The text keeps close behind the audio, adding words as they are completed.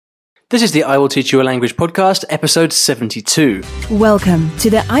This is the I Will Teach You a Language podcast, episode 72. Welcome to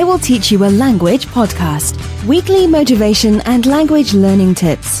the I Will Teach You a Language podcast. Weekly motivation and language learning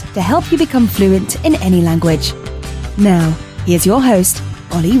tips to help you become fluent in any language. Now, here's your host,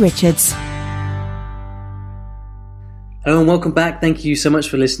 Ollie Richards. Hello and welcome back. Thank you so much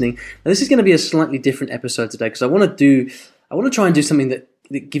for listening. Now, this is going to be a slightly different episode today because I want to try and do something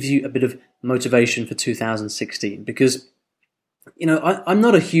that gives you a bit of motivation for 2016 because I'm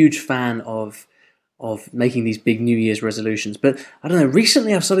not a huge fan of making these big New Year's resolutions, but I don't know,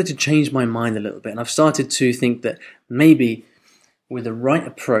 recently I've started to change my mind a little bit and I've started to think that maybe with the right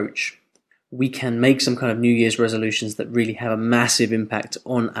approach, we can make some kind of New Year's resolutions that really have a massive impact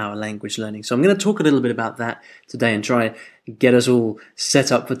on our language learning. So I'm going to talk a little bit about that today and try and get us all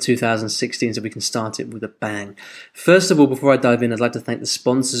set up for 2016 so we can start it with a bang. First of all, before I dive in, I'd like to thank the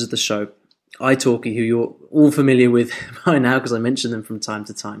sponsors of the show, italki, who you're all familiar with by now because I mention them from time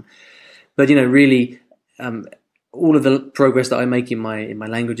to time. But really, all of the progress that I make in my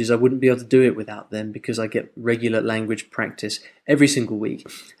languages, I wouldn't be able to do it without them because I get regular language practice every single week.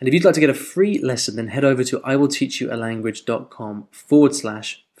 And if you'd like to get a free lesson, then head over to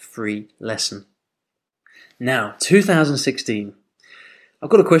iwillteachyoualanguage.com/free lesson. Now, 2016. I've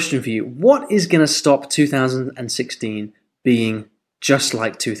got a question for you. What is going to stop 2016 being just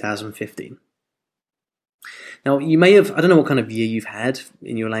like 2015? Now, you may have, I don't know what kind of year you've had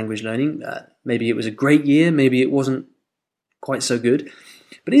in your language learning. Maybe it was a great year, maybe it wasn't quite so good.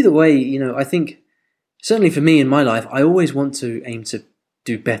 But either way, I think, certainly for me in my life, I always want to aim to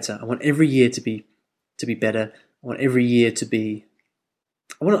do better. I want every year to be better. I want every year to be,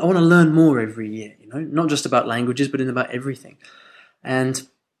 I want to learn more every year, not just about languages, but in about everything. And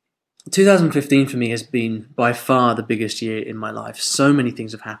 2015 for me has been by far the biggest year in my life. So many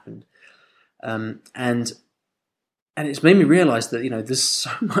things have happened. And it's made me realize that, there's so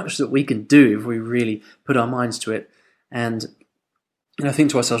much that we can do if we really put our minds to it. And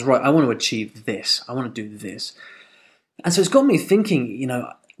think to ourselves, right, I want to achieve this. I want to do this. And so it's got me thinking,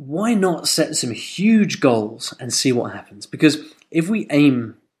 why not set some huge goals and see what happens? Because if we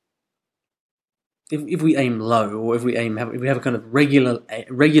aim low, or if we have a kind of regular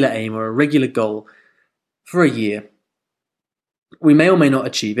aim or a regular goal for a year, we may or may not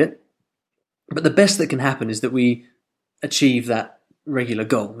achieve it. But the best that can happen is that we achieve that regular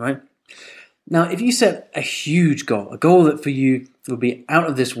goal, right? Now, if you set a huge goal, a goal that for you would be out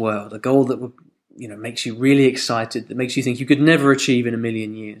of this world, a goal that would, makes you really excited, that makes you think you could never achieve in a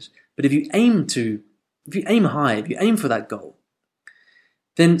million years. But if you aim high, if you aim for that goal,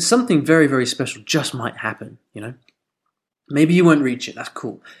 then something very, very special just might happen, Maybe you won't reach it, that's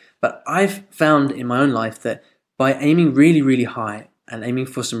cool. But I've found in my own life that by aiming really, really high and aiming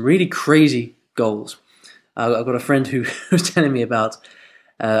for some really crazy goals, I've got a friend who was telling me about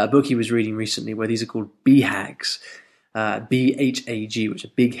a book he was reading recently where these are called BHAGs, BHAG, which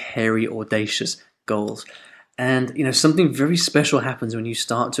are big, hairy, audacious goals. And, something very special happens when you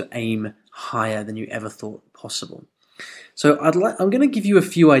start to aim higher than you ever thought possible. So I'm going to give you a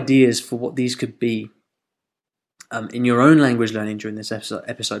few ideas for what these could be in your own language learning during this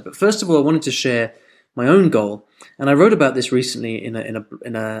episode. But first of all, I wanted to share my own goal. And I wrote about this recently in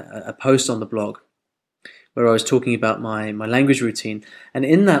a post on the blog, where I was talking about my language routine. And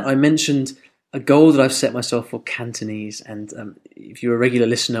in that, I mentioned a goal that I've set myself for Cantonese. And if you're a regular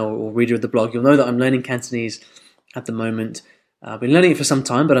listener or reader of the blog, you'll know that I'm learning Cantonese at the moment. I've been learning it for some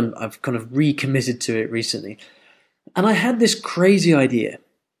time, but I've kind of recommitted to it recently. And I had this crazy idea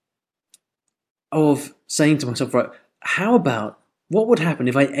of saying to myself, right, what would happen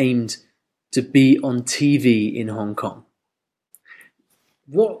if I aimed to be on TV in Hong Kong?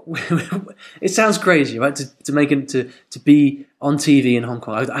 What it sounds crazy, right? To make it to be on TV in Hong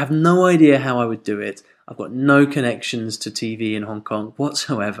Kong. I have no idea how I would do it. I've got no connections to TV in Hong Kong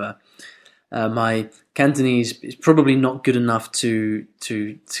whatsoever. My Cantonese is probably not good enough to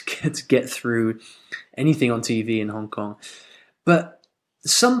get through anything on TV in Hong Kong. But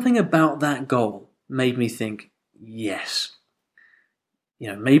something about that goal made me think, yes.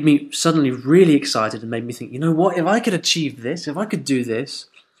 Made me suddenly really excited and made me think, what, if I could achieve this, if I could do this,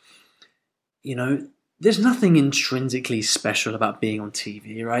 there's nothing intrinsically special about being on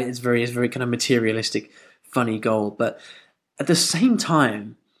TV, right? It's very kind of materialistic, funny goal. But at the same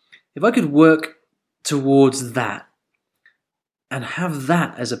time, if I could work towards that and have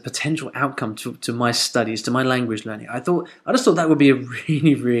that as a potential outcome to my studies, to my language learning, I just thought that would be a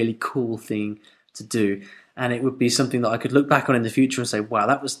really, really cool thing to do. And it would be something that I could look back on in the future and say, wow,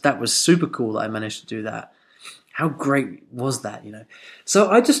 that was super cool that I managed to do that. How great was that, So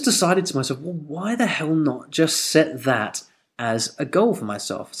I just decided to myself, well, why the hell not just set that as a goal for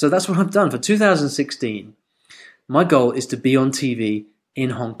myself. So that's what I've done for 2016. My goal is to be on TV in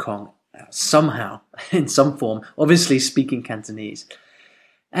Hong Kong somehow, in some form, obviously speaking Cantonese.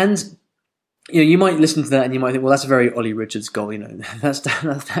 And you might listen to that and you might think, well, that's a very Ollie Richards goal.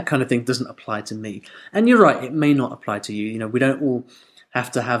 That kind of thing doesn't apply to me. And you're right, it may not apply to you. We don't all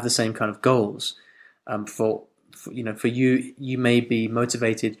have to have the same kind of goals. For you, you may be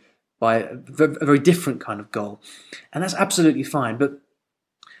motivated by a very different kind of goal, and that's absolutely fine. But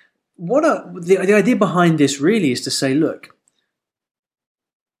the idea behind this really is to say, look,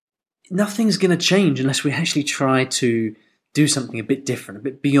 nothing's going to change unless we actually try to do something a bit different, a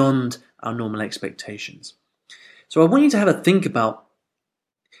bit beyond our normal expectations. So I want you to have a think about,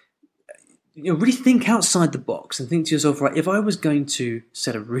 really think outside the box and think to yourself, right, if I was going to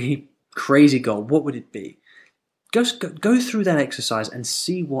set a really crazy goal, what would it be? Go through that exercise and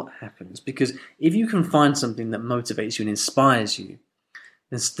see what happens. Because if you can find something that motivates you and inspires you,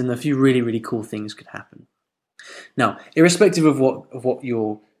 then a few really, really cool things could happen. Now, irrespective of what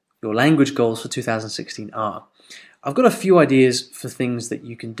your language goals for 2016 are, I've got a few ideas for things that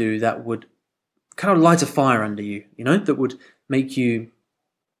you can do that would kind of light a fire under you, that would make you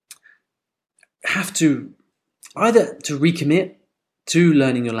have to either to recommit to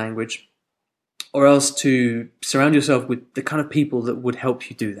learning your language, or else to surround yourself with the kind of people that would help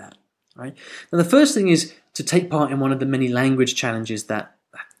you do that. Right? Now, the first thing is to take part in one of the many language challenges that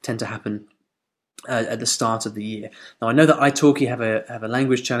tend to happen at the start of the year. Now, I know that italki have a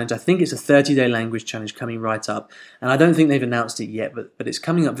language challenge. I think it's a 30-day language challenge coming right up, and I don't think they've announced it yet, but it's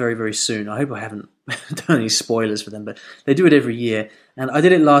coming up very, very soon. I hope I haven't done any spoilers for them, but they do it every year, and I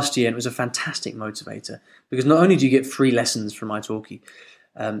did it last year, and it was a fantastic motivator, because not only do you get free lessons from italki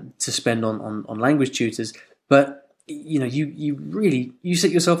to spend on language tutors, but you set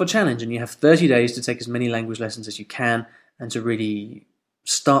yourself a challenge, and you have 30 days to take as many language lessons as you can, and to really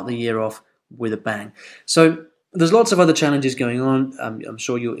start the year off with a bang. So there's lots of other challenges going on. I'm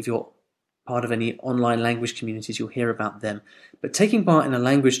sure if you're part of any online language communities, you'll hear about them. But taking part in a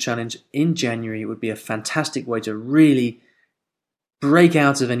language challenge in January would be a fantastic way to really break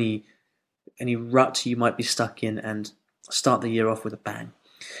out of any rut you might be stuck in and start the year off with a bang.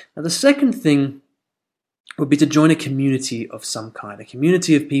 Now, the second thing would be to join a community of some kind, a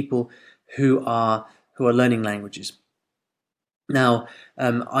community of people who are learning languages. Now,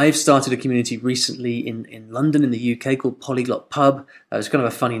 I've started a community recently in London, in the UK, called Polyglot Pub. It's kind of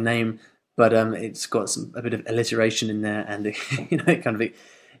a funny name, but it's got a bit of alliteration in there, and it kind of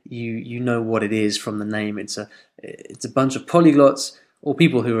you know what it is from the name. It's a bunch of polyglots, or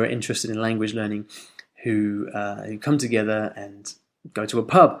people who are interested in language learning, who come together and go to a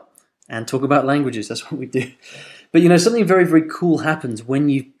pub and talk about languages. That's what we do. But something very, very cool happens when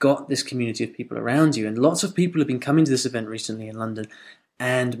you've got this community of people around you. And lots of people have been coming to this event recently in London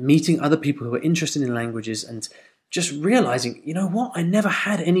and meeting other people who are interested in languages and just realizing, what? I never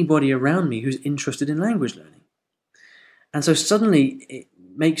had anybody around me who's interested in language learning. And so suddenly it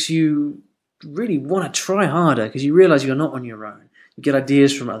makes you really want to try harder, because you realize you're not on your own. You get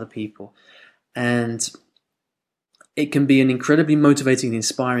ideas from other people. And it can be an incredibly motivating and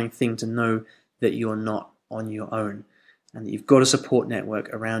inspiring thing to know that you're not on your own and that you've got a support network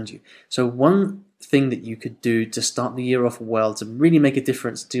around you. So one thing that you could do to start the year off well, to really make a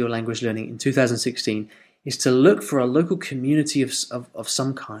difference to your language learning in 2016, is to look for a local community of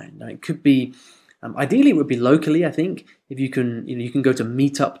some kind. Now, it could be, ideally it would be locally, I think. If you can go to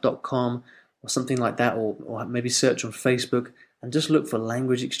meetup.com or something like that, or maybe search on Facebook and just look for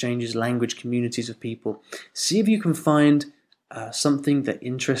language exchanges, language communities of people. See if you can find something that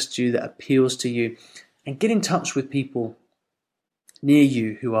interests you, that appeals to you, and get in touch with people near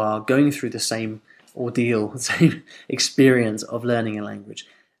you who are going through the same ordeal, the same experience of learning a language.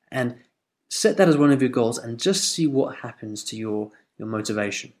 And set that as one of your goals and just see what happens to your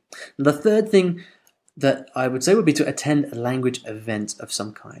motivation. And the third thing that I would say would be to attend a language event of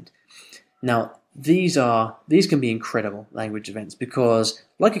some kind. Now, these can be incredible language events because,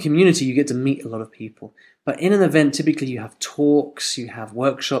 like a community, you get to meet a lot of people. But in an event, typically you have talks, you have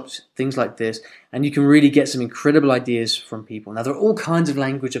workshops, things like this, and you can really get some incredible ideas from people. Now, there are all kinds of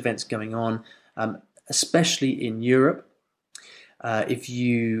language events going on, especially in Europe. If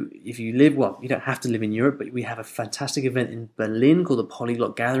you live, you don't have to live in Europe, but we have a fantastic event in Berlin called the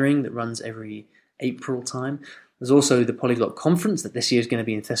Polyglot Gathering that runs every April time. There's also the Polyglot Conference that this year is going to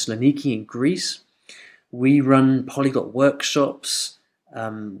be in Thessaloniki in Greece. We run polyglot workshops.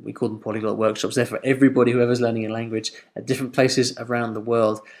 We call them polyglot workshops. They're for everybody, whoever's learning a language, at different places around the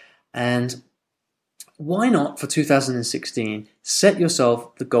world. And why not, for 2016, set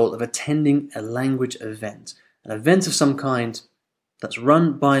yourself the goal of attending a language event? an event of some kind that's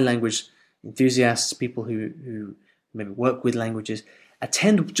run by language enthusiasts, people who maybe work with languages.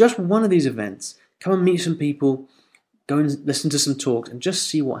 Attend just one of these events. Come and meet some people, go and listen to some talks, and just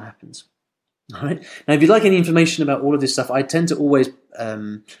see what happens. All right. Now, if you'd like any information about all of this stuff, I tend to always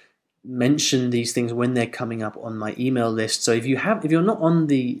mention these things when they're coming up on my email list. So if you're not on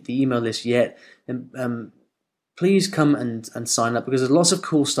the email list yet, then please come and sign up, because there's lots of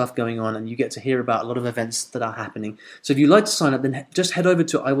cool stuff going on, and you get to hear about a lot of events that are happening. So if you'd like to sign up, then just head over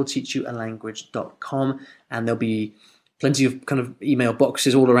to iwillteachyoualanguage.com, and there'll be plenty of kind of email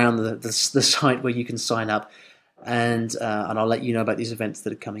boxes all around the site where you can sign up, and I'll let you know about these events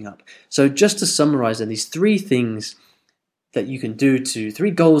that are coming up. So just to summarize, then, these three things that you can do,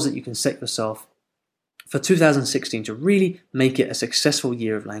 three goals that you can set yourself for 2016 to really make it a successful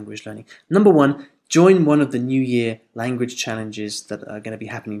year of language learning. Number one, join one of the New Year language challenges that are going to be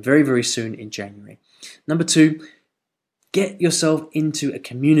happening very, very soon in January. Number two, get yourself into a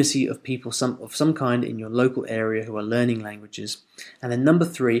community of people of some kind in your local area who are learning languages. And then number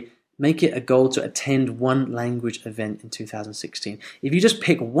three, make it a goal to attend one language event in 2016. If you just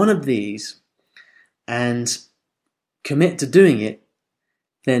pick one of these and commit to doing it,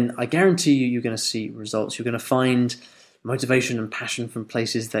 then I guarantee you're going to see results. You're going to find motivation and passion from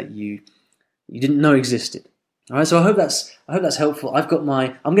places that you didn't know existed. All right, so I hope that's helpful. I'm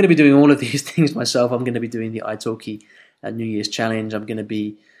going to be doing all of these things myself. I'm going to be doing the italki New Year's challenge. I'm going to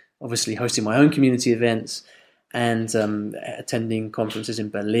be obviously hosting my own community events and attending conferences in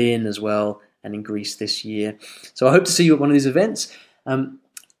Berlin as well and in Greece this year. So I hope to see you at one of these events.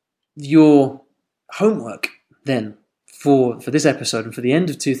 Your homework then for this episode and for the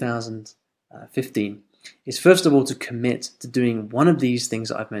end of 2015 is, first of all, to commit to doing one of these things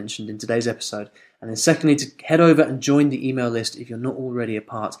that I've mentioned in today's episode, and then secondly, to head over and join the email list if you're not already a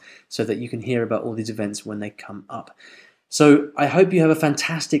part, so that you can hear about all these events when they come up. So I hope you have a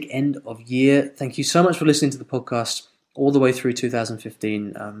fantastic end of year. Thank you so much for listening to the podcast all the way through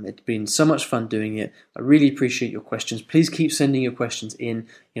 2015. It's been so much fun doing it. I really appreciate your questions. Please keep sending your questions in.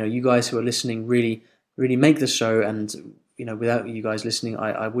 You guys who are listening really make the show, and without you guys listening,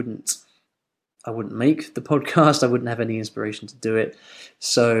 I wouldn't make the podcast. I wouldn't have any inspiration to do it.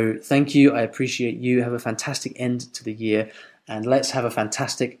 So thank you. I appreciate you. Have a fantastic end to the year, and let's have a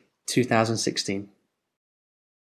fantastic 2016.